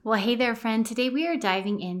Well, hey there, friend. Today we are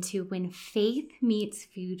diving into when faith meets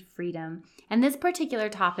food freedom. And this particular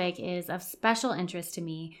topic is of special interest to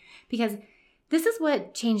me because this is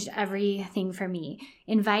what changed everything for me.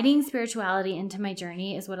 Inviting spirituality into my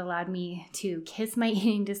journey is what allowed me to kiss my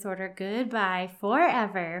eating disorder goodbye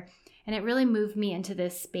forever. And it really moved me into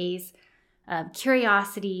this space of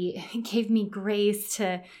curiosity. It gave me grace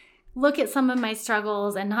to look at some of my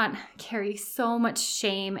struggles and not carry so much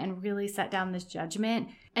shame and really set down this judgment.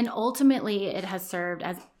 And ultimately, it has served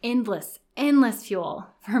as endless fuel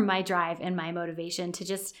for my drive and my motivation to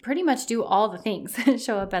just pretty much do all the things.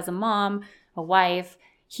 Show up as a mom, a wife,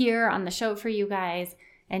 here on the show for you guys,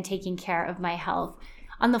 and taking care of my health.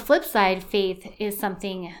 On the flip side, faith is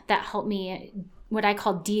something that helped me, what I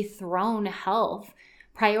call dethrone health.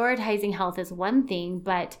 Prioritizing health is one thing,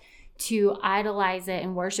 but to idolize it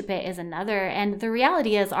and worship it is another. And the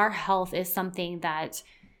reality is our health is something that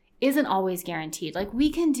isn't always guaranteed. Like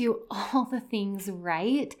we can do all the things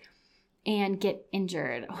right and get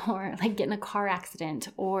injured or like get in a car accident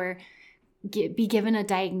or be given a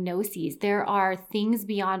diagnosis. There are things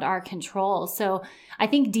beyond our control. So I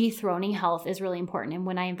think dethroning health is really important. And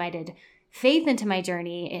when I invited faith into my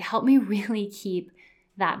journey, it helped me really keep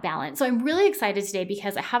that balance. So I'm really excited today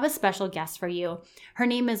because I have a special guest for you. Her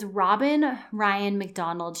name is Rhine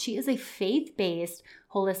McDonald. She is a faith-based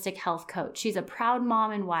holistic health coach. She's a proud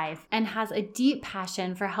mom and wife and has a deep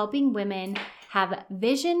passion for helping women have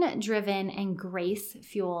vision-driven and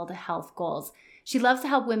grace-fueled health goals. She loves to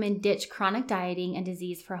help women ditch chronic dieting and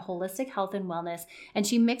disease for holistic health and wellness, and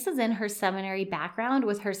she mixes in her seminary background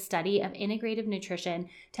with her study of integrative nutrition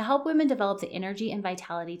to help women develop the energy and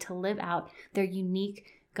vitality to live out their unique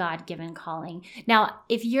God-given calling. Now,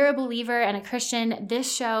 if you're a believer and a Christian,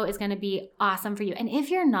 this show is going to be awesome for you. And if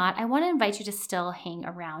you're not, I want to invite you to still hang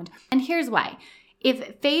around. And here's why.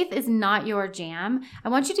 If faith is not your jam, I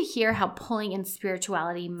want you to hear how pulling in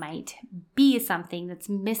spirituality might be something that's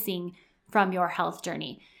missing from your health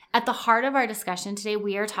journey. At the heart of our discussion today,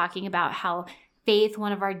 we are talking about how faith,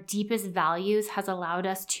 one of our deepest values, has allowed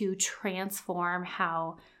us to transform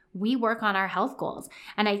how we work on our health goals.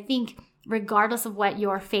 And I think regardless of what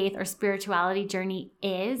your faith or spirituality journey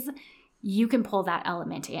is, you can pull that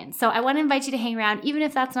element in. So I want to invite you to hang around, even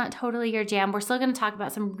if that's not totally your jam. We're still going to talk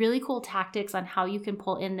about some really cool tactics on how you can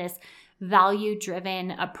pull in this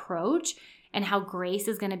value-driven approach and how grace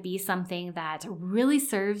is going to be something that really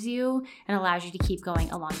serves you and allows you to keep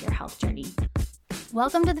going along your health journey.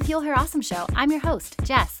 Welcome to the Fuel Her Awesome Show. I'm your host,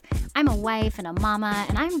 Jess. I'm a wife and a mama,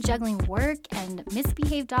 and I'm juggling work and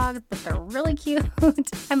misbehaved dogs, but they're really cute.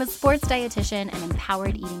 I'm a sports dietitian and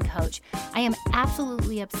empowered eating coach. I am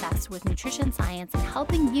absolutely obsessed with nutrition science and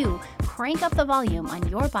helping you crank up the volume on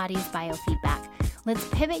your body's biofeedback. Let's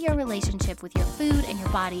pivot your relationship with your food and your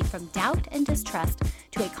body from doubt and distrust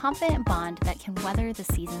to a confident bond that can weather the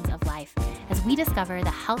seasons of life as we discover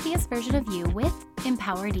the healthiest version of you with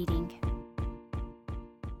empowered eating.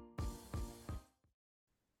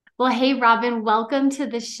 Well, hey, Robin, welcome to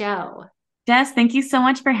the show. Jess, thank you so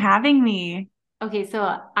much for having me. Okay,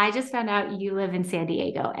 so I just found out you live in San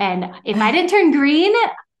Diego, and if I didn't turn green,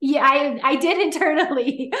 yeah, I did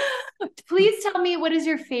internally. Please tell me, what is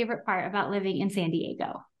your favorite part about living in San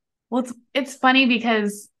Diego? Well, it's funny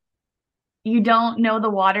because you don't know the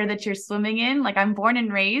water that you're swimming in. Like I'm born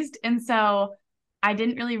and raised, and so I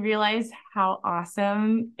didn't really realize how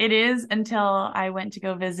awesome it is until I went to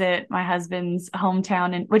go visit my husband's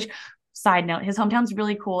hometown, and which, side note, his hometown's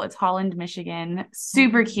really cool. It's Holland, Michigan.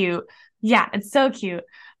 Super cute. Yeah, it's so cute.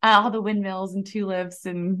 All the windmills and tulips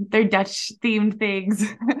and their Dutch themed things.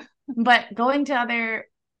 But going to other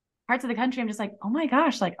parts of the country, I'm just like, oh my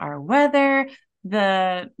gosh, like our weather,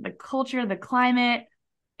 the culture, the climate,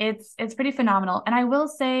 it's pretty phenomenal. And I will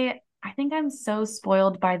say, I think I'm so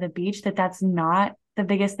spoiled by the beach that's not the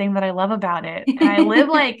biggest thing that I love about it. And I live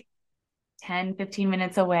like 10, 15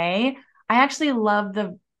 minutes away. I actually love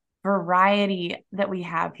the variety that we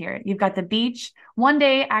have here. You've got the beach. One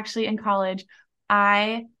day, actually in college,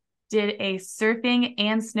 I did a surfing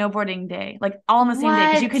and snowboarding day, like all on the same day,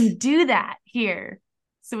 because you can do that here.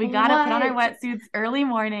 So we got to put on our wetsuits early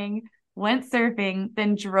morning, went surfing,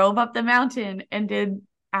 then drove up the mountain and did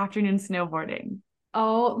afternoon snowboarding.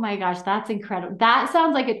 Oh my gosh, that's incredible. That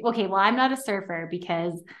sounds like it. Okay, well, I'm not a surfer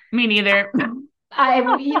because me neither.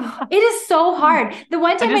 It is so hard. The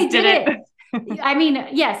one time I did it, I mean,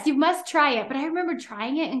 yes, you must try it, but I remember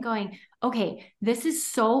trying it and going, okay, this is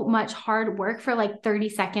so much hard work for like 30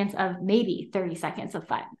 seconds of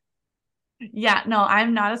fun. Yeah, no,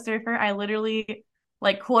 I'm not a surfer. I literally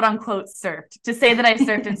like quote unquote surfed to say that I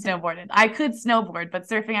surfed and snowboarded. I could snowboard, but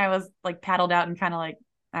surfing, I was like paddled out and kind of like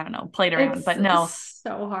I don't know, played around, It's but no,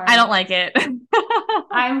 so I don't hard. like it.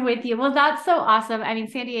 I'm with you. Well, that's so awesome. I mean,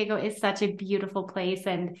 San Diego is such a beautiful place.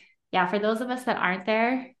 And yeah, for those of us that aren't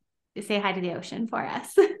there, say hi to the ocean for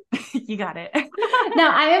us. You got it.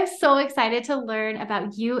 Now, I am so excited to learn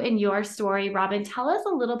about you and your story, Robin. Tell us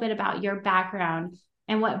a little bit about your background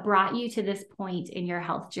and what brought you to this point in your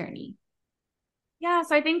health journey. Yeah,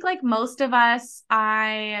 so I think like most of us,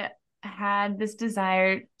 I had this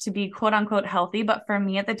desire to be quote unquote healthy, but for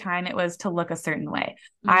me at the time, it was to look a certain way.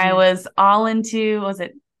 I Mm-hmm. was all into, was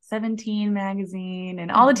it 17 magazine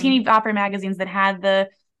and all the Mm-hmm. teeny bopper magazines that had the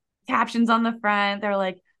captions on the front. They're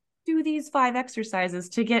like, do these 5 exercises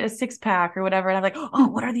to get a 6 pack or whatever. And I'm like, oh,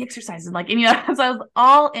 what are the exercises? And like, and, so I was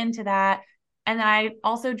all into that. And I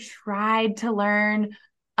also tried to learn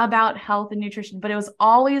about health and nutrition, but it was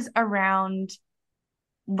always around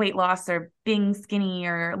weight loss or being skinny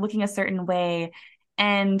or looking a certain way.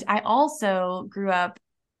 And I also grew up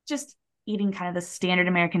just eating kind of the standard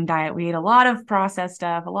American diet. We ate a lot of processed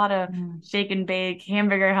stuff, a lot of Mm. shake and bake,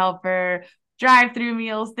 hamburger helper, drive-through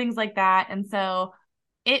meals, things like that. And so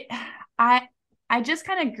it I I just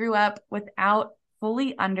kind of grew up without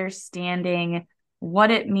fully understanding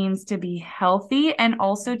what it means to be healthy and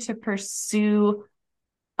also to pursue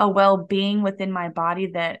a well-being within my body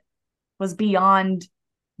that was beyond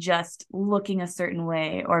just looking a certain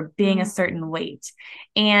way or being a certain weight.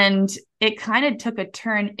 And it kind of took a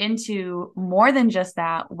turn into more than just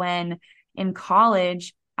that when in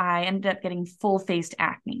college, I ended up getting full-faced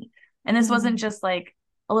acne. And this wasn't Mm. just like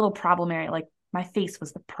a little problem area, like my face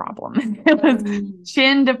was the problem. It was Mm.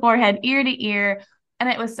 chin to forehead, ear to ear. And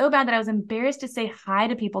it was so bad that I was embarrassed to say hi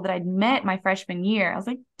to people that I'd met my freshman year. I was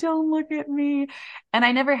like, don't look at me. And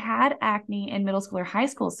I never had acne in middle school or high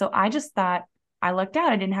school. So I just thought I lucked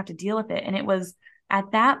out. I didn't have to deal with it. And it was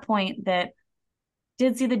at that point that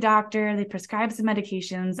did see the doctor. They prescribed some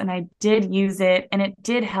medications and I did use it and it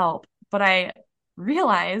did help. But I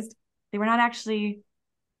realized they were not actually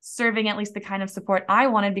serving at least the kind of support I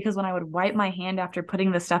wanted because when I would wipe my hand after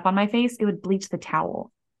putting the stuff on my face, it would bleach the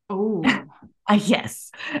towel. Oh.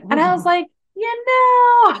 Yes. And I was like,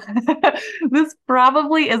 this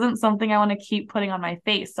probably isn't something I want to keep putting on my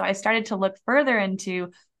face. So I started to look further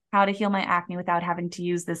into how to heal my acne without having to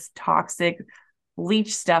use this toxic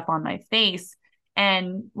bleach stuff on my face.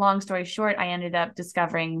 And long story short, I ended up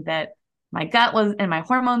discovering that my gut was and my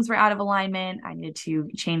hormones were out of alignment. I needed to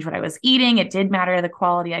change what I was eating. It did matter the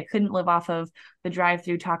quality. I couldn't live off of the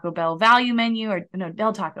drive-through Taco Bell value menu or no,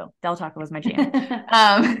 Del Taco. Del Taco was my jam.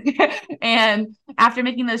 And after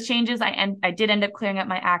making those changes, I did end up clearing up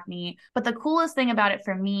my acne. But the coolest thing about it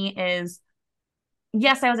for me is,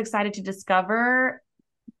 yes, I was excited to discover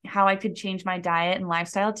how I could change my diet and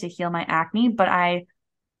lifestyle to heal my acne, but I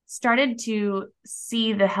started to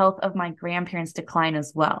see the health of my grandparents decline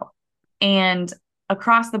as well. And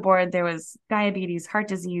across the board, there was diabetes, heart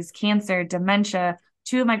disease, cancer, dementia.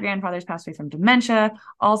 2 of my grandfathers passed away from dementia,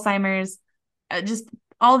 Alzheimer's, just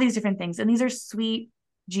all these different things. And these are sweet,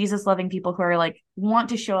 Jesus loving people who are like, want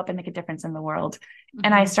to show up and make a difference in the world. Mm-hmm.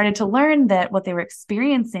 And I started to learn that what they were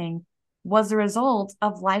experiencing was a result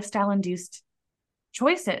of lifestyle induced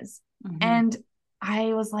choices. Mm-hmm. And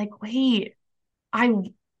I was like, wait,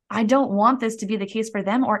 I don't want this to be the case for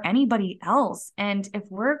them or anybody else. And if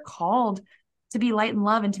we're called to be light and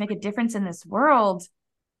love and to make a difference in this world,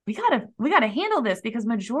 we gotta handle this because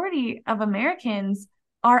majority of Americans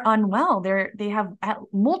are unwell. They have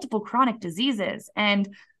multiple chronic diseases. And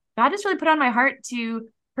God just really put on my heart to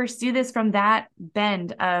pursue this from that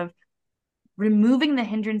bend of removing the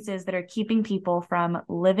hindrances that are keeping people from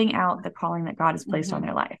living out the calling that God has placed mm-hmm. on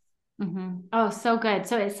their life. Mm-hmm. Oh, so good.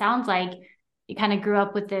 So it sounds like you kind of grew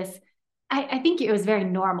up with this. I think it was very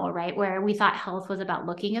normal, right? Where we thought health was about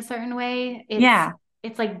looking a certain way.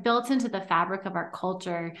 It's like built into the fabric of our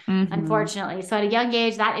culture, mm-hmm. unfortunately. So at a young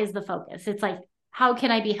age, that is the focus. It's like, how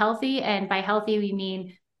can I be healthy? And by healthy, we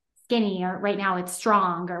mean skinny, or right now it's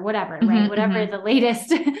strong or whatever, mm-hmm, right? Whatever mm-hmm. the latest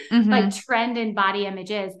mm-hmm. like trend in body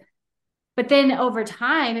image is. But then over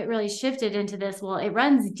time, it really shifted into this, well, it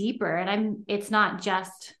runs deeper and it's not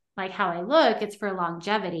just like how I look, it's for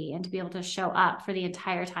longevity and to be able to show up for the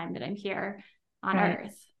entire time that I'm here on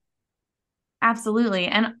earth. Absolutely.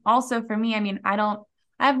 And also for me, I mean, I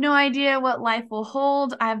have no idea what life will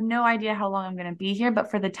hold. I have no idea how long I'm going to be here,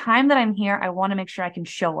 but for the time that I'm here, I want to make sure I can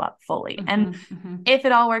show up fully. Mm-hmm, and mm-hmm. if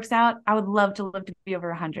it all works out, I would love to live to be over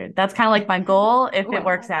 100. That's kind of like my goal if it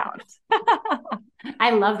works out.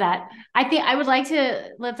 I love that. I think I would like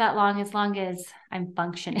to live that long as I'm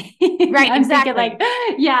functioning. Right, I'm exactly. Thinking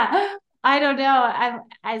like, yeah, I don't know.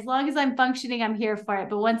 As long as I'm functioning, I'm here for it.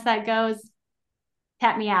 But once that goes,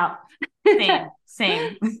 tap me out.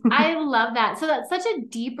 Same. I love that. So that's such a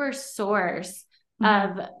deeper source Hmm.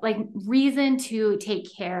 of like reason to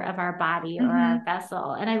take care of our body or our Hmm.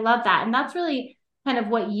 vessel. And I love that. And that's really kind of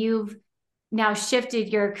what you've now shifted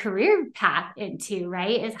your career path into,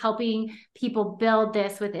 right? Is helping people build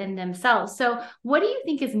this within themselves. So, what do you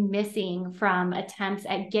think is missing from attempts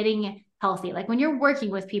at getting healthy? Like when you're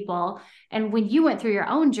working with people and when you went through your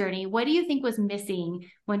own journey, what do you think was missing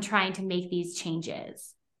when trying to make these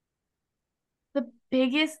changes? The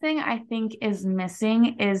biggest thing I think is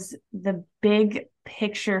missing is the big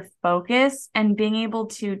picture focus and being able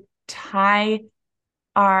to tie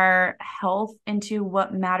our health into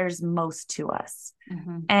what matters most to us.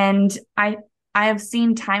 Mm-hmm. And I have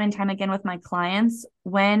seen time and time again with my clients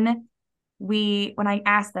when I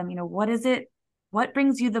ask them, what is it, what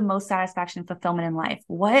brings you the most satisfaction and fulfillment in life?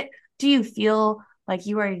 What do you feel like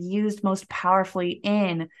you are used most powerfully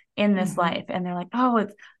in this Mm-hmm. life? And they're like, oh,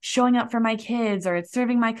 it's showing up for my kids, or it's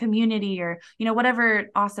serving my community, or whatever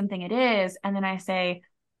awesome thing it is. And then I say,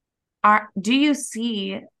 do you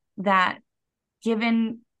see that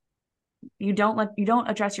given you don't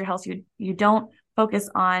address your health, you don't focus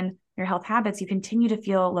on your health habits, you continue to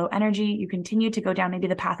feel low energy, you continue to go down maybe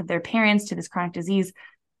the path of their parents to this chronic disease,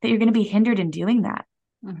 that you're going to be hindered in doing that.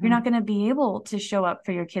 You're not Mm-hmm. going to be able to show up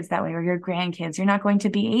for your kids that way, or your grandkids. You're not going to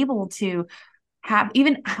be able to have,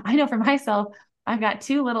 even I know for myself, I've got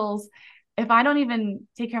two littles. If I don't even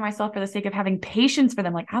take care of myself for the sake of having patience for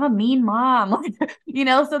them, like I'm a mean mom,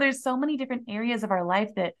 so there's so many different areas of our life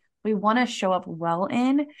that we want to show up well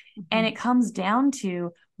in. And Mm-hmm. it comes down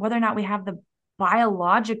to whether or not we have the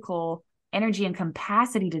biological energy and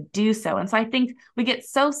capacity to do so. And so I think we get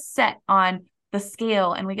so set on the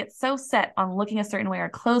scale, and we get so set on looking a certain way, or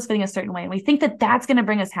clothes fitting a certain way, and we think that that's going to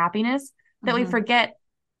bring us happiness, that we Mm-hmm. forget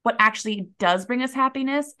what actually does bring us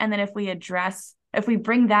happiness. And then if we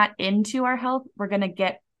bring that into our health, we're going to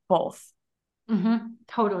get both. Mm-hmm.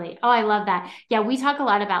 Totally. Oh, I love that. Yeah, we talk a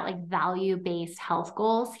lot about like value-based health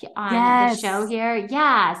goals on the show Yes. here.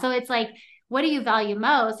 Yeah. So it's like, what do you value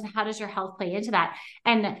most and how does your health play into that?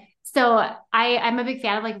 And so I'm a big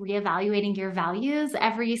fan of like reevaluating your values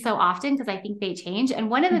every so often because I think they change. And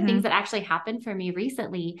one of the things Mm-hmm. that actually happened for me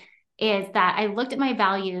recently is that I looked at my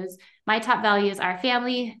values. My top values are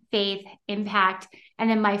family, faith, impact, and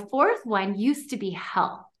then my fourth one used to be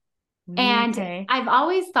health. And Okay. I've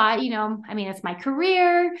always thought, I mean, it's my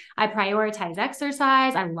career. I prioritize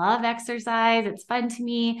exercise. I love exercise. It's fun to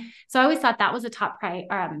me. So I always thought that was a top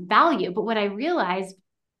value. But what I realized,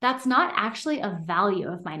 that's not actually a value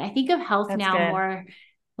of mine. I think of health That's now good. more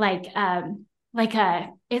like a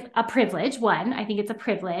privilege. One, I think it's a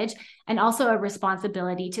privilege, and also a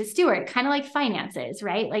responsibility to steward, kind of like finances,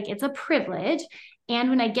 right? Like it's a privilege, and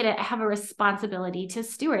when I get it, I have a responsibility to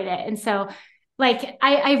steward it. And so like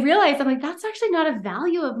I realized I'm like, that's actually not a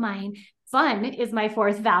value of mine. Fun is my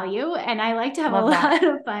fourth value, and I like to have a Love that.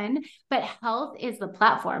 lot of fun. But health is the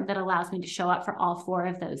platform that allows me to show up for all four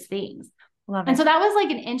of those things. Love And so it. that was like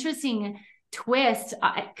an interesting twist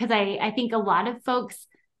because I think a lot of folks,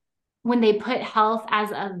 when they put health as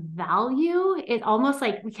a value, it almost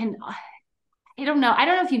like we can, I don't know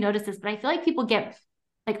if you notice this, but I feel like people get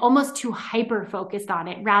like almost too hyper focused on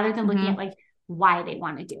it rather than looking at Mm-hmm. like why they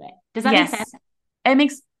want to do it. Does that make sense? Yes. It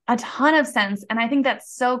makes a ton of sense. And I think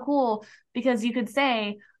that's so cool, because you could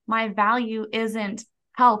say, my value isn't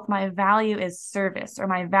health, my value is service, or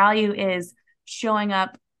my value is showing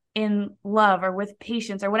up in love or with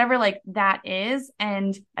patience, or whatever like that is.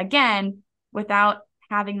 And again, without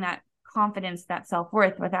having that confidence, that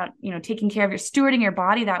self-worth, without, taking care of stewarding your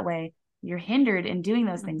body that way, you're hindered in doing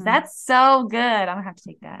those things. Mm-hmm. That's so good. I'm gonna have to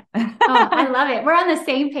take that. Oh, I love it. We're on the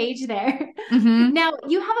same page there. Mm-hmm. Now,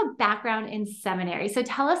 you have a background in seminary. So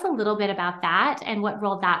tell us a little bit about that and what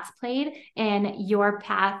role that's played in your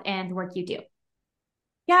path and work you do.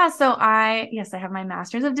 Yeah, so yes, I have my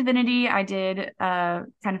master's of divinity. I did kind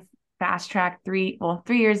of fast track 3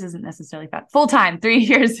 years isn't necessarily fast, full time, 3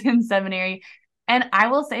 years in seminary. And I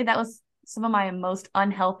will say that was some of my most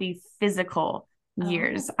unhealthy physical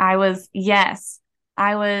years. Oh. Yes,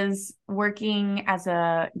 I was working as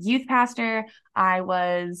a youth pastor. I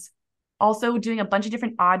was also doing a bunch of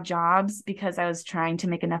different odd jobs because I was trying to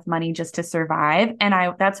make enough money just to survive.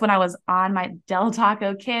 And that's when I was on my Del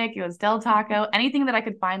Taco kick. It was Del Taco, anything that I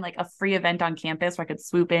could find, like a free event on campus where I could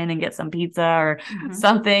swoop in and get some pizza or Mm-hmm.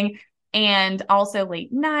 something. And also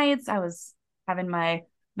late nights, I was having my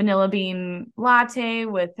vanilla bean latte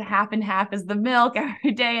with half and half as the milk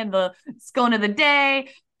every day, and the scone of the day.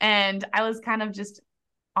 And I was kind of just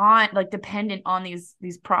on, like, dependent on these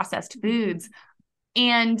processed Mm-hmm. foods.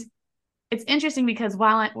 And it's interesting because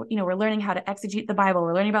we're learning how to exegete the Bible,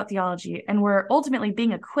 we're learning about theology, and we're ultimately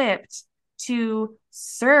being equipped to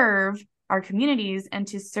serve our communities and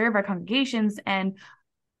to serve our congregations. And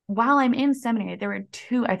while I'm in seminary,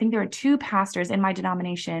 I think there were two pastors in my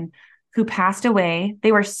denomination who passed away.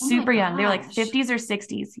 They were Oh my super young. They were like gosh. 50s or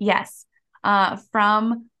 60s. Yes.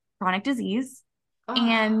 From chronic disease. Oh,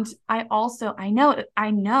 And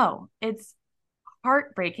I know it's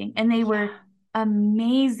heartbreaking. And they were yeah.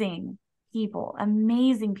 amazing people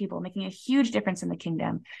making a huge difference in the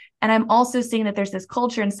kingdom. And I'm also seeing that there's this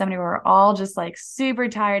culture in seminary where we're all just like super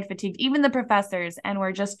tired, fatigued, even the professors, and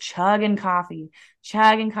we're just chugging coffee,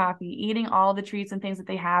 eating all the treats and things that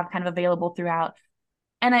they have kind of available throughout.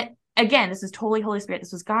 And again, this is totally Holy Spirit.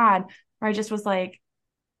 This was God, where I just was like,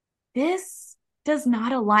 this does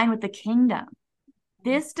not align with the kingdom.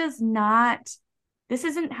 This does not, this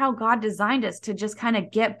isn't how God designed us to just kind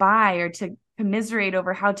of get by or to commiserate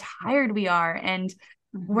over how tired we are. And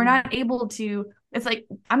we're Mm-hmm. not able to, it's like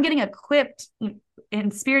I'm getting equipped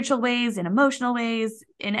in spiritual ways, in emotional ways,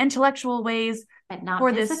 in intellectual ways But not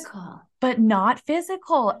for this, physical. but not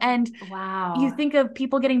physical. And you Wow. think of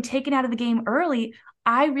people getting taken out of the game early.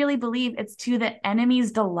 I really believe it's to the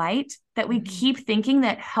enemy's delight that we Mm-hmm. keep thinking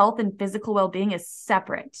that health and physical well-being is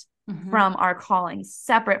separate Mm-hmm. from our calling,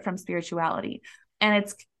 separate from spirituality. And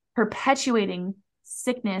it's perpetuating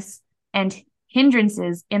sickness and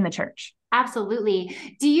hindrances in the church. Absolutely.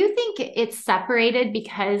 Do you think it's separated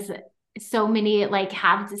because so many like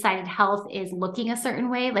have decided health is looking a certain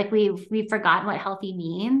way? Like we've forgotten what healthy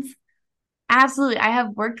means. Absolutely. I have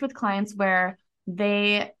worked with clients where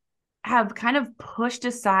they have kind of pushed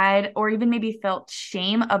aside or even maybe felt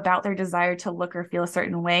shame about their desire to look or feel a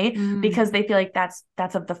certain way because Mm, they feel like that's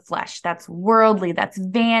of the flesh, that's worldly, that's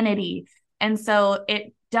vanity. And so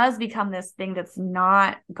it does become this thing that's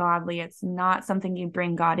not godly. It's not something you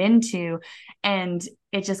bring God into. And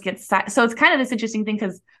it just gets so it's kind of this interesting thing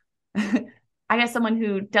because I guess someone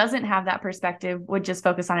who doesn't have that perspective would just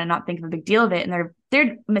focus on it and not think of a big deal of it. And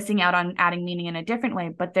they're missing out on adding meaning in a different way.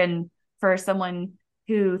 But then for someone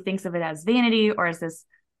who thinks of it as vanity or as this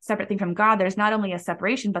separate thing from God, there's not only a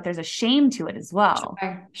separation, but there's a shame to it as well.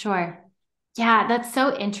 sure, sure. Yeah, that's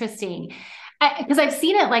so interesting. Because I've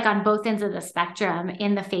seen it like on both ends of the spectrum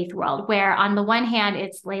in the faith world, where on the one hand,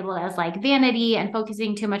 it's labeled as like vanity and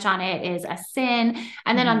focusing too much on it is a sin.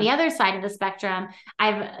 And then on the Mm-hmm. other side of the spectrum,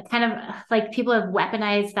 I've kind of like people have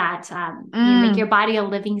weaponized that, make your Mm. body a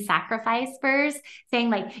living sacrifice first,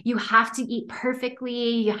 saying like you have to eat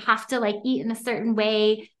perfectly, you have to like eat in a certain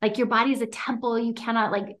way, like your body is a temple, you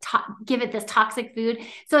cannot like give it this toxic food.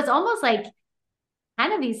 So it's almost like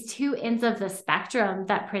kind of these two ends of the spectrum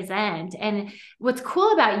that present. And what's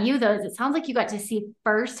cool about you though is it sounds like you got to see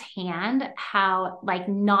firsthand how like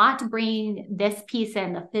not bringing this piece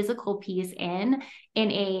in, the physical piece in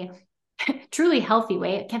a truly healthy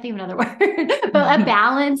way. I can't think of another word, but a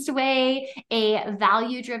balanced way, a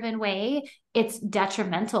value driven way, it's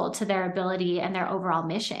detrimental to their ability and their overall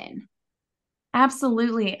mission.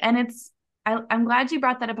 Absolutely. And I'm glad you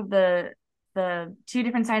brought that up of the two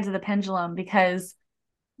different sides of the pendulum because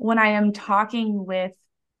when I am talking with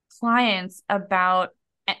clients about,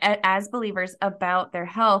 as believers, about their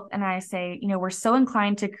health, and I say, we're so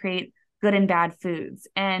inclined to create good and bad foods.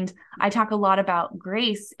 And I talk a lot about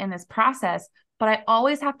grace in this process, but I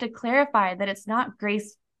always have to clarify that it's not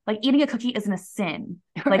grace. Like eating a cookie isn't a sin.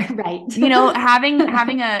 Like, Right.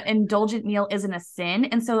 having a indulgent meal isn't a sin.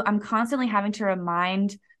 And so I'm constantly having to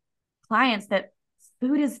remind clients that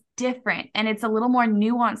food is different and it's a little more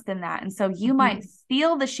nuanced than that. And so you might Mhm.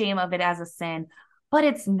 feel the shame of it as a sin, but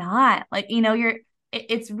it's not like,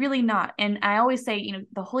 it's really not. And I always say,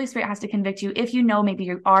 the Holy Spirit has to convict you if maybe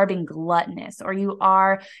you are being gluttonous or you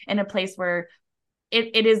are in a place where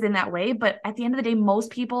it is in that way. But at the end of the day, most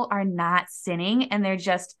people are not sinning and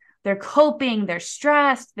they're coping, they're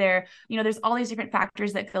stressed, there's all these different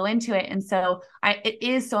factors that go into it. And so it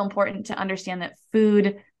is so important to understand that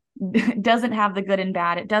food doesn't have the good and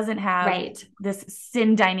bad. It doesn't have Right. this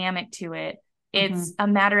sin dynamic to it. It's Mhm. a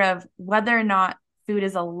matter of whether or not food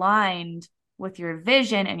is aligned with your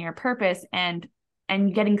vision and your purpose and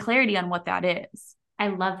getting clarity on what that is. I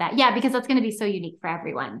love that. Yeah, because that's going to be so unique for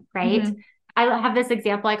everyone, right? Mm-hmm. I have this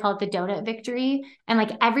example, I call it the donut victory. And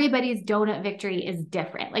like everybody's donut victory is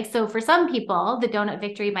different. Like, so for some people, the donut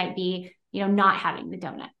victory might be, not having the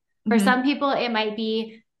donut. For Mm-hmm. some people, it might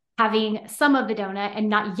be having some of the donut and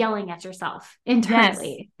not yelling at yourself Yes.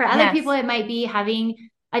 internally. For other people, Yes. it might be having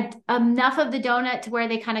enough of the donut to where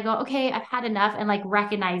they kind of go, okay, I've had enough, and like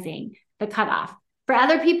recognizing the cutoff. For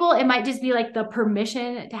other people, it might just be like the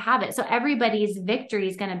permission to have it. So everybody's victory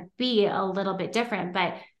is going to be a little bit different.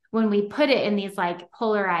 But when we put it in these like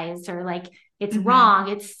polarized or like it's Mm-hmm. wrong,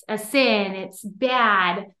 it's a sin, it's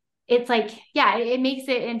bad. It's like, yeah, it makes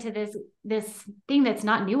it into this thing that's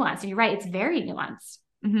not nuanced. And you're right, it's very nuanced.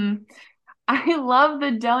 Mm-hmm. I love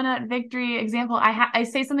the donut victory example. I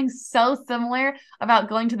say something so similar about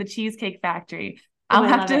going to the Cheesecake Factory. Oh, I'll I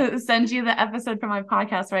have love it. to send you the episode from my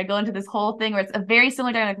podcast where I go into this whole thing where it's a very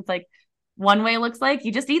similar dynamic. It's like one way looks like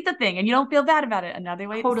you just eat the thing and you don't feel bad about it. Another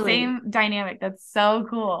way, Totally. same dynamic. That's so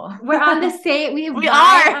cool. We're on the same, we We vibe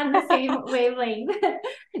are. on the same wavelength.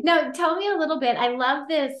 Now, tell me a little bit. I love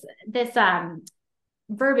this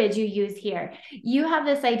verbiage you use here. You have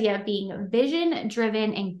this idea of being vision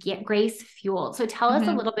driven and get grace fueled. So tell us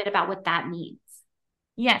a Mhm. little bit about what that means.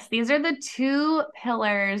 Yes, these are the two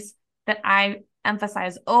pillars that I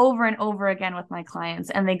emphasize over and over again with my clients,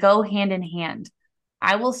 and they go hand in hand.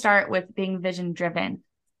 I will start with being vision driven.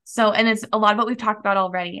 So, and it's a lot of what we've talked about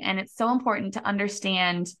already. And it's so important to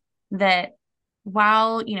understand that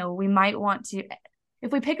while, we might want to,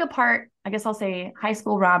 if we pick apart, I guess I'll say high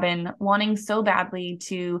school Robin wanting so badly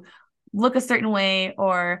to look a certain way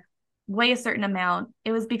or weigh a certain amount,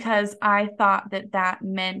 it was because I thought that that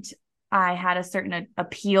meant I had a certain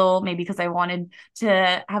appeal, maybe because I wanted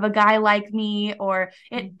to have a guy like me, or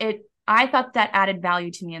I thought that added value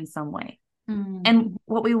to me in some way. Mm-hmm. And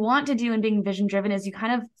what we want to do in being vision driven is you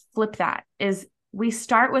kind of flip that is we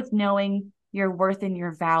start with knowing your worth and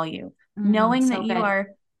your value, knowing that So you good. are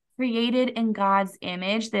created in God's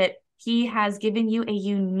image, that he has given you a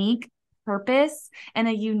unique purpose and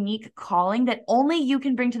a unique calling that only you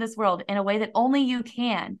can bring to this world in a way that only you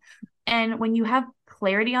can. And when you have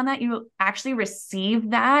clarity on that, you actually receive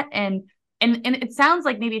that and it sounds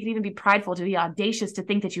like maybe it can even be prideful to be audacious to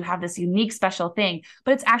think that you have this unique special thing,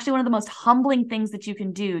 but it's actually one of the most humbling things that you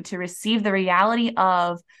can do to receive the reality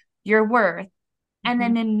of your worth. And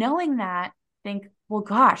Mm-hmm. then in knowing that, think, well,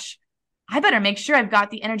 gosh, I better make sure I've got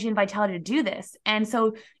the energy and vitality to do this. And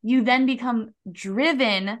so you then become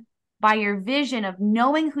driven by your vision of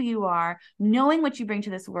knowing who you are, knowing what you bring to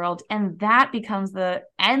this world. And that becomes the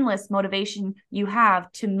endless motivation you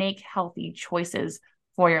have to make healthy choices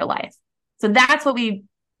for your life. So that's what we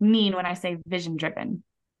mean when I say vision driven.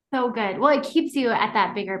 So good. Well, it keeps you at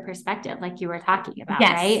that bigger perspective, like you were talking about,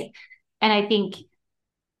 Yes. right? And I think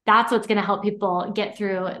that's what's going to help people get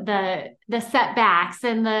through the setbacks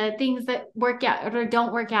and the things that work out or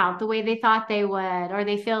don't work out the way they thought they would, or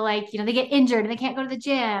they feel like they get injured and they can't go to the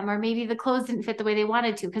gym, or maybe the clothes didn't fit the way they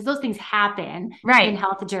wanted to, because those things happen in Right.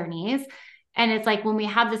 health journeys. And it's like when we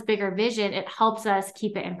have this bigger vision, it helps us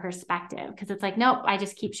keep it in perspective, because it's like, nope, I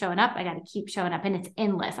just keep showing up. I got to keep showing up. And it's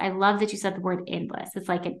endless. I love that you said the word endless. It's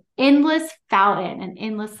like an endless fountain, an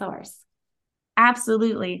endless source.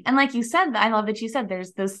 Absolutely. And like you said, I love that you said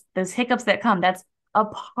there's those hiccups that come. That's a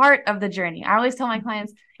part of the journey. I always tell my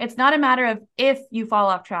clients, it's not a matter of if you fall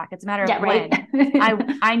off track. It's a matter of Yeah, right.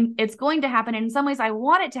 when. It's going to happen. And in some ways I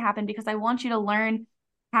want it to happen because I want you to learn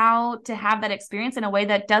how to have that experience in a way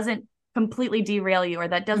that doesn't completely derail you or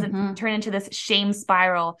that doesn't Mm-hmm. turn into this shame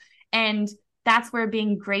spiral. And that's where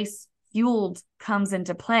being grace fueled comes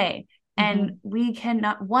into play. And Mm-hmm. we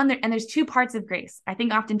cannot and there's two parts of grace. I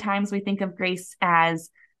think oftentimes we think of grace as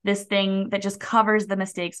this thing that just covers the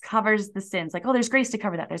mistakes, covers the sins. Like, oh, there's grace to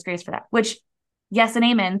cover that. There's grace for that, which yes and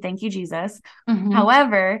amen. Thank you, Jesus. Mm-hmm.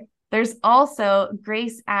 However, there's also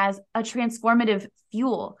grace as a transformative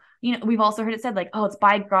fuel. We've also heard it said like, oh, it's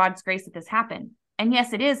by God's grace that this happened. And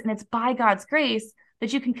yes, it is. And it's by God's grace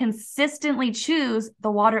that you can consistently choose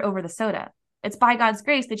the water over the soda. It's by God's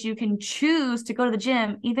grace that you can choose to go to the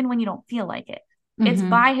gym even when you don't feel like it. It's Mm-hmm.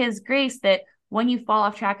 by his grace that when you fall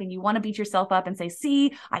off track and you want to beat yourself up and say,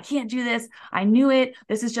 see, I can't do this. I knew it.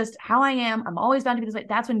 This is just how I am. I'm always bound to be this way.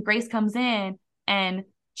 That's when grace comes in and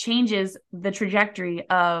changes the trajectory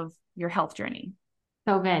of your health journey.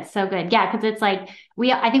 So good. So good. Yeah. Cause it's like,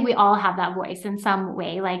 I think we all have that voice in some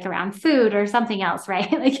way, like around food or something else,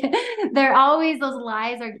 right? Like there are always those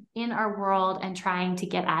lies are in our world and trying to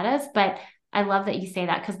get at us. But I love that you say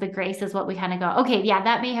that, because the grace is what we kind of go, okay, yeah,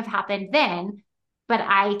 that may have happened then, but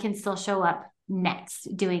I can still show up next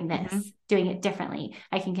doing Mm-hmm. this, doing it differently.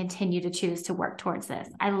 I can continue to choose to work towards this.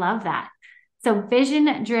 I love that. So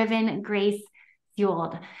vision driven, grace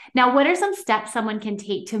fueled. Now, what are some steps someone can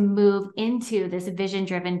take to move into this vision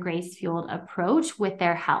driven, grace fueled approach with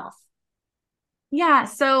their health? Yeah.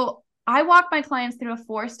 So I walk my clients through a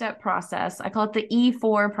 4-step process. I call it the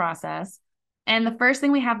E4 process. And the first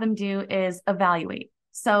thing we have them do is evaluate.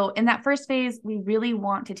 So in that first phase, we really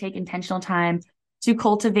want to take intentional time to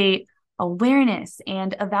cultivate awareness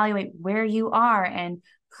and evaluate where you are and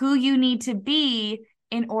who you need to be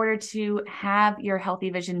in order to have your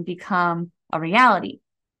healthy vision become a reality.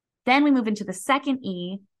 Then we move into the second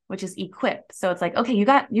E, which is equip. So it's like, okay,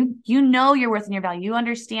 you know your worth and your value. You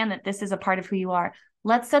understand that this is a part of who you are.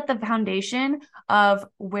 Let's set the foundation of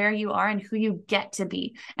where you are and who you get to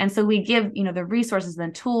be. And so we give, the resources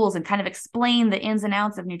and tools and kind of explain the ins and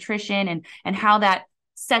outs of nutrition and how that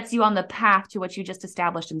sets you on the path to what you just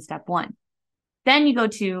established in step 1. Then you go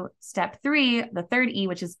to step 3, the third E,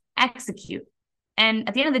 which is execute. And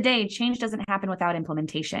at the end of the day, change doesn't happen without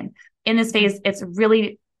implementation. In this phase, it's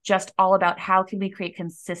really just all about how can we create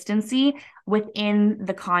consistency within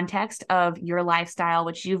the context of your lifestyle,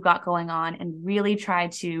 which you've got going on, and really try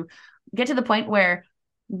to get to the point where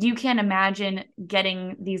you can't imagine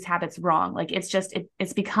getting these habits wrong. Like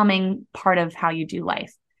it's becoming part of how you do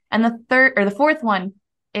life. And the fourth one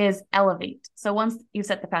is elevate. So once you've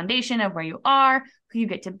set the foundation of where you are, who you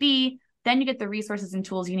get to be, then you get the resources and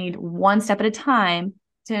tools you need one step at a time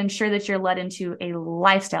to ensure that you're led into a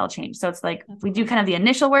lifestyle change. So it's like we do kind of the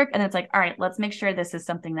initial work, and it's like, all right, let's make sure this is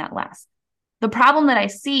something that lasts. The problem that I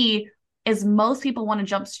see is most people want to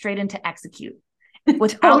jump straight into execute.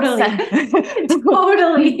 Totally.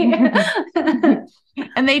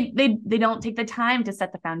 And they don't take the time to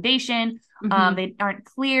set the foundation. They aren't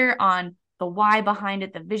clear on the why behind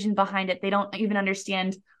it, the vision behind it. They don't even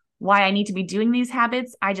understand why I need to be doing these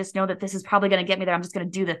habits. I just know that this is probably going to get me there. I'm just going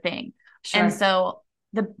to do the thing. Sure. And so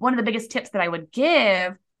one of the biggest tips that I would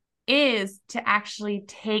give is to actually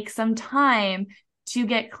take some time to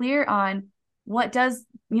get clear on what does,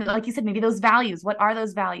 like you said, maybe those values. What are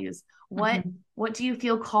those values? What do you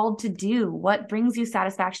feel called to do? What brings you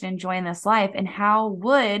satisfaction and joy in this life? And how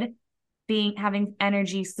would having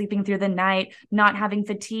energy, sleeping through the night, not having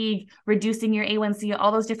fatigue, reducing your A1C,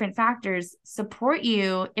 all those different factors support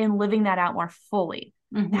you in living that out more fully?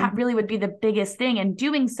 That really would be the biggest thing. And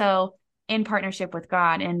doing so in partnership with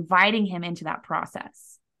God, inviting him into that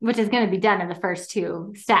process. Which is going to be done in the first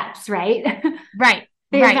 2 steps, right? Right.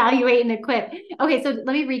 They evaluate and equip. Okay, so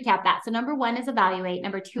let me recap that. So number 1 is evaluate.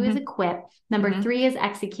 Number 2 is equip. Number 3 is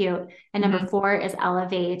execute. And number 4 is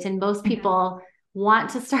elevate. And most people want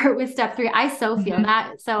to start with step 3. I so feel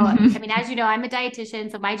that. So, I mean, as you know, I'm a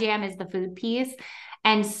dietitian, so my jam is the food piece.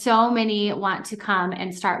 And so many want to come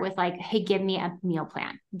and start with like, hey, give me a meal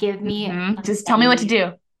plan. Give me just tell me what to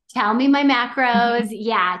do. Tell me my macros.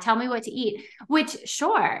 Yeah. Tell me what to eat, which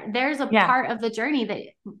sure, there's a part of the journey that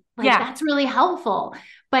that's really helpful,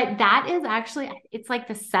 but that is actually, it's like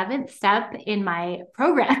the 7th step in my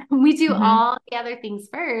program. We do all the other things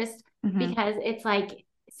first because it's like,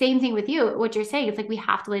 same thing with you, what you're saying. It's like, we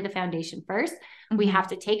have to lay the foundation first. We have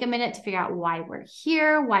to take a minute to figure out why we're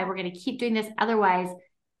here, why we're going to keep doing this. Otherwise,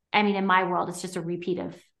 I mean, in my world, it's just a repeat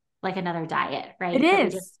of like another diet, right? It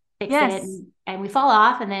is. We just fix it and we fall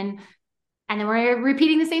off, and then we're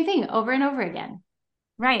repeating the same thing over and over again.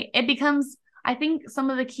 Right. It becomes, I think some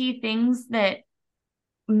of the key things that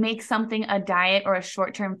make something a diet or a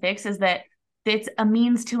short-term fix is that it's a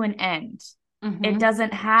means to an end. It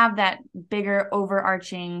doesn't have that bigger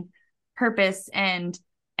overarching purpose and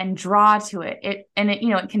draw to it.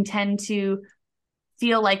 It can tend to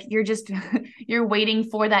feel like you're waiting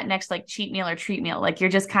for that next like cheat meal or treat meal. Like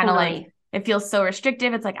you're just kind of like, it feels so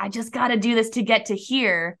restrictive. It's like, I just got to do this to get to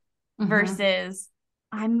here versus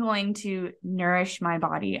I'm going to nourish my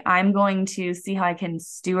body. I'm going to see how I can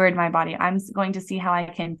steward my body. I'm going to see how I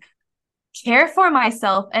can care for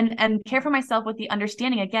myself and care for myself with the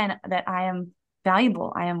understanding again that I am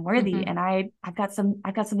valuable, I am worthy, and I've got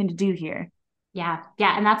something to do here. Yeah.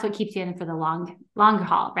 And that's what keeps you in for the longer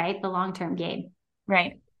haul, right? The long-term game.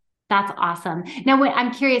 Right. That's awesome. Now,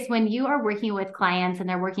 I'm curious, when you are working with clients and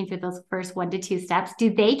they're working through those first 1 to 2 steps,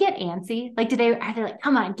 do they get antsy? Like, are they like,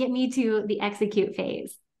 come on, get me to the execute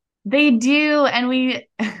phase? They do. And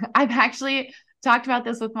I've actually talked about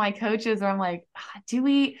this with my coaches where I'm like,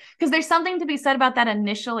 because there's something to be said about that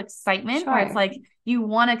initial excitement where it's like, you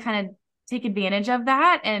want to kind of take advantage of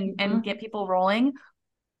that and get people rolling.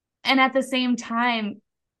 And at the same time,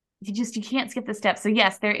 you can't skip the steps. So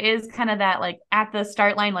yes, there is kind of that, like at the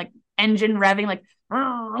start line, like engine revving, like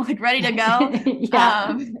ready to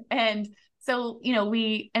go. And so,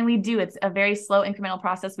 we do, it's a very slow incremental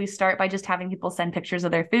process. We start by just having people send pictures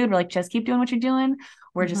of their food. We're like, just keep doing what you're doing.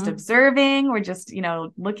 We're just observing. We're just,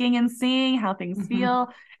 looking and seeing how things feel.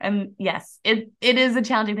 And yes, it is a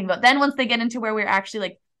challenging thing. But then once they get into where we're actually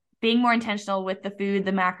like being more intentional with the food,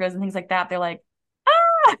 the macros and things like that, they're like,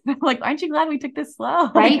 like, aren't you glad we took this slow?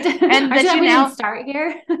 Right. And that you now start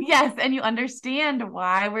here. Yes. And you understand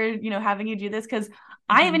why we're, having you do this. Cause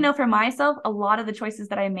I even know for myself, a lot of the choices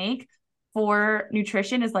that I make for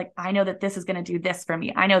nutrition is like, I know that this is going to do this for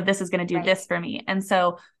me. I know this is going to do this for me. And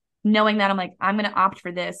so knowing that I'm like, I'm going to opt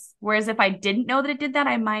for this. Whereas if I didn't know that it did that,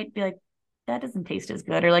 I might be like, that doesn't taste as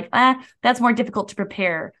good, or like, that's more difficult to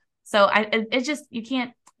prepare. So it's just, you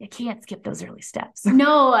can't skip those early steps.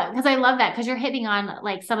 No, because I love that, because you're hitting on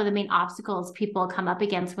like some of the main obstacles people come up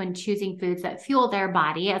against when choosing foods that fuel their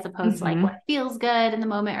body, as opposed to like what feels good in the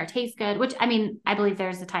moment or tastes good, which I mean, I believe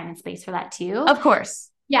there's a time and space for that too. Of course.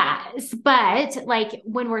 Yeah. But like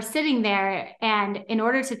when we're sitting there, and in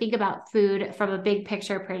order to think about food from a big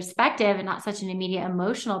picture perspective and not such an immediate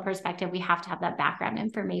emotional perspective, we have to have that background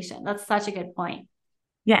information. That's such a good point.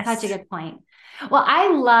 Yes. Such a good point. Well, I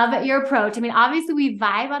love your approach. I mean, obviously we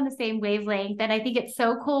vibe on the same wavelength, and I think it's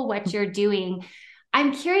so cool what you're doing.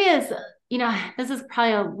 I'm curious, this is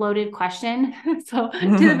probably a loaded question, so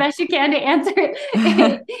do the best you can to answer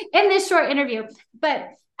it in this short interview. But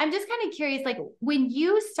I'm just kind of curious, like when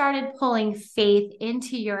you started pulling faith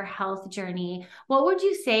into your health journey, what would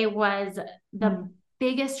you say was the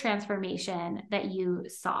biggest transformation that you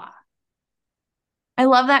saw? I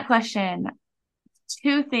love that question.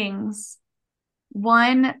 Two things.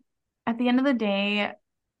 One, at the end of the day,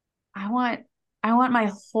 I want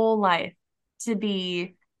my whole life to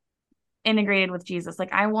be integrated with Jesus.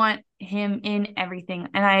 Like I want him in everything,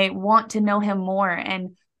 and I want to know him more.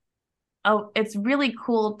 And it's really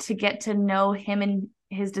cool to get to know him and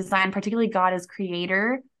his design, particularly God as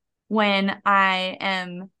creator, when I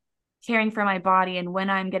am caring for my body, and when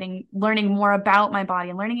I'm learning more about my body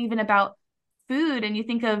and learning even about food. And you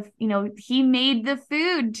think of, he made the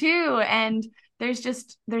food too. And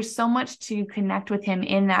there's so much to connect with him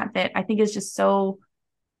in that I think is just so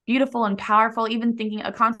beautiful and powerful. Even thinking,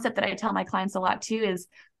 a concept that I tell my clients a lot too is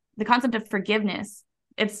the concept of forgiveness.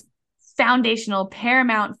 It's foundational,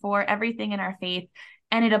 paramount for everything in our faith.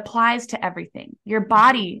 And it applies to everything. Your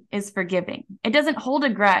body is forgiving. It doesn't hold a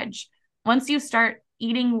grudge. Once you start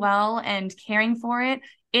eating well and caring for it,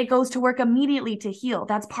 it goes to work immediately to heal.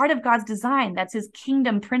 That's part of God's design. That's his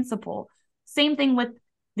kingdom principle. Same thing with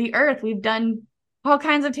the earth. We've done all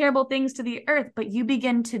kinds of terrible things to the earth, but you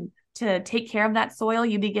begin to take care of that soil.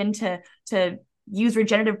 You begin to use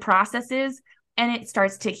regenerative processes, and it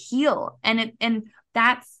starts to heal. And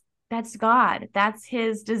that's God. That's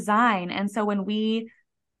his design. And so when we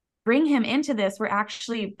bring him into this, we're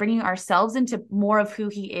actually bringing ourselves into more of who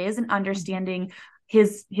he is and understanding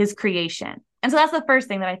his creation. And so that's the first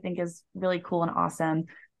thing that I think is really cool and awesome.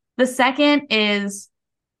 The second is,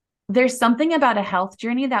 there's something about a health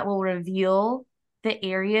journey that will reveal the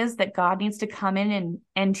areas that God needs to come in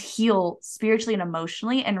and heal spiritually and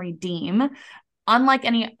emotionally and redeem, unlike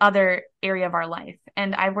any other area of our life.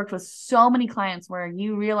 And I've worked with so many clients where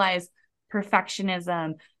you realize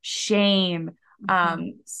perfectionism, shame,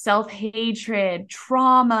 self-hatred,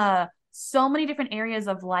 trauma, so many different areas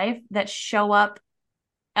of life that show up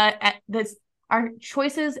at this. Our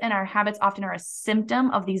choices and our habits often are a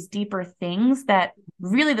symptom of these deeper things that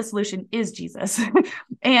really the solution is Jesus.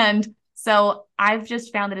 And so I've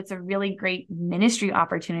just found that it's a really great ministry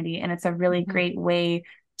opportunity, and it's a really great way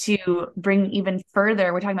to bring even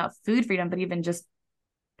further. We're talking about food freedom, but even just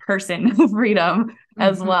person freedom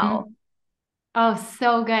as well. Oh,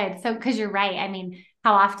 so good. So, because you're right. I mean,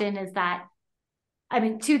 how often is that? I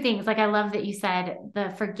mean, two things. Like, I love that you said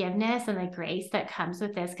the forgiveness and the grace that comes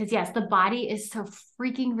with this. Because yes, the body is so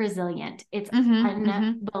freaking resilient. It's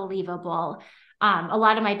unbelievable. A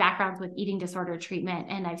lot of my background's with eating disorder treatment,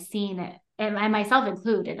 and I've seen it, and I myself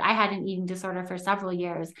included. I had an eating disorder for several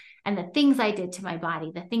years, and the things I did to my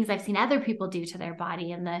body, the things I've seen other people do to their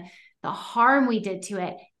body, and the harm we did to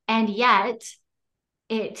it, and yet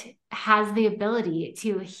it has the ability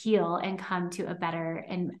to heal and come to a better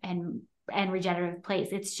and regenerative place.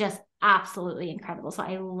 It's just absolutely incredible. So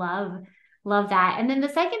I love that. And then the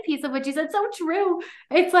second piece of what you said, so true.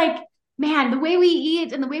 It's like, man, the way we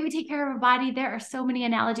eat and the way we take care of our body, there are so many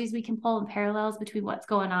analogies we can pull and parallels between what's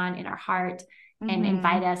going on in our heart and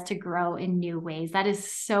invite us to grow in new ways. That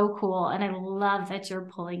is so cool. And I love that you're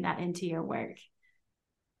pulling that into your work.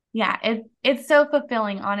 Yeah, it's so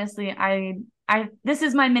fulfilling. Honestly, this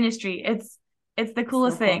is my ministry. It's the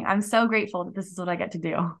coolest thing. I'm so grateful that this is what I get to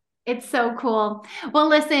do. It's so cool. Well,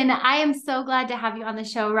 listen, I am so glad to have you on the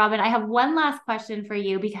show, Robin. I have one last question for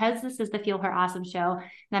you, because this is the Fuel Her Awesome show, and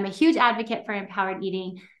I'm a huge advocate for empowered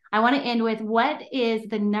eating. I want to end with, what is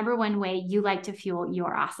the number one way you like to fuel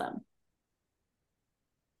your awesome?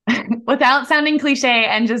 Without sounding cliche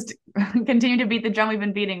and just continue to beat the drum we've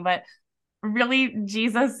been beating, but really,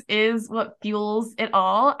 Jesus is what fuels it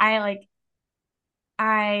all. I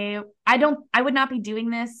would not be doing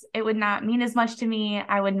this. It would not mean as much to me.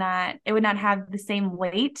 It would not have the same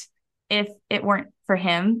weight if it weren't for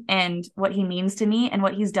him and what he means to me and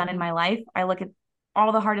what he's done in my life. I look at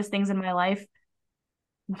all the hardest things in my life.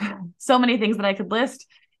 So many things that I could list.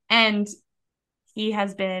 And he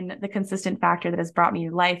has been the consistent factor that has brought me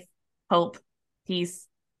life, hope, peace,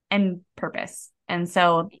 and purpose. And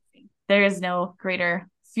so there is no greater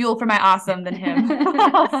fuel for my awesome than him.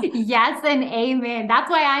 Yes, and amen. That's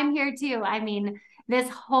why I'm here too. I mean, this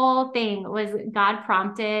whole thing was God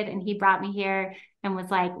prompted, and he brought me here and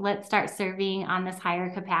was like, let's start serving on this higher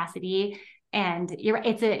capacity. And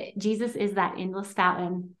Jesus is that endless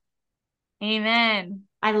fountain. Amen.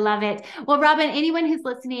 I love it. Well, Robin, anyone who's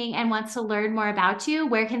listening and wants to learn more about you,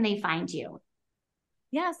 where can they find you?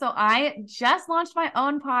 Yeah, so I just launched my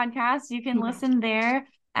own podcast. You can listen there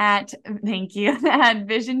at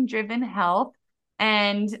Vision Driven Health.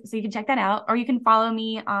 And so you can check that out, or you can follow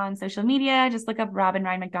me on social media. Just look up Robin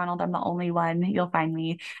Rhine McDonald. I'm the only one. You'll find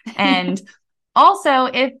me. And also,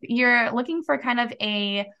 if you're looking for kind of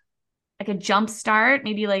a jump start,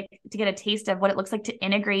 maybe like to get a taste of what it looks like to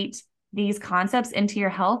integrate these concepts into your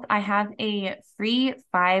health, I have a free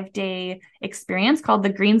 5-day experience called the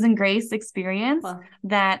Greens and Grace experience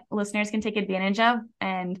that listeners can take advantage of.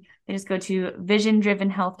 And they just go to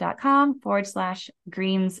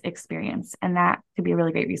visiondrivenhealth.com/greens experience. And that could be a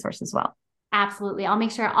really great resource as well. Absolutely. I'll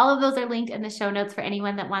make sure all of those are linked in the show notes for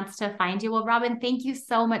anyone that wants to find you. Well, Robin, thank you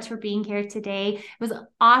so much for being here today. It was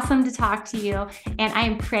awesome to talk to you. And I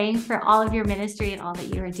am praying for all of your ministry and all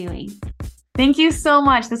that you are doing. Thank you so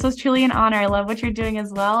much. This was truly an honor. I love what you're doing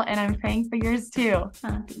as well, and I'm praying for yours too.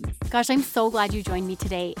 Gosh, I'm so glad you joined me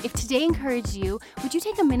today. If today encouraged you, would you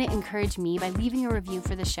take a minute and encourage me by leaving a review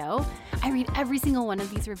for the show? I read every single one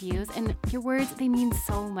of these reviews, and your words, they mean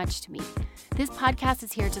so much to me. This podcast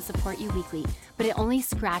is here to support you weekly, but it only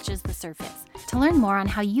scratches the surface. To learn more on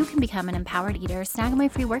how you can become an empowered eater, snag my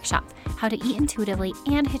free workshop, How to Eat Intuitively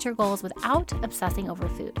and Hit Your Goals Without Obsessing Over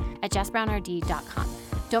Food, at jessbrownrd.com.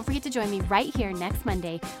 Don't forget to join me right here next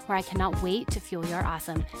Monday, where I cannot wait to fuel your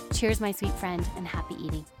awesome. Cheers, my sweet friend, and happy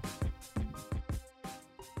eating.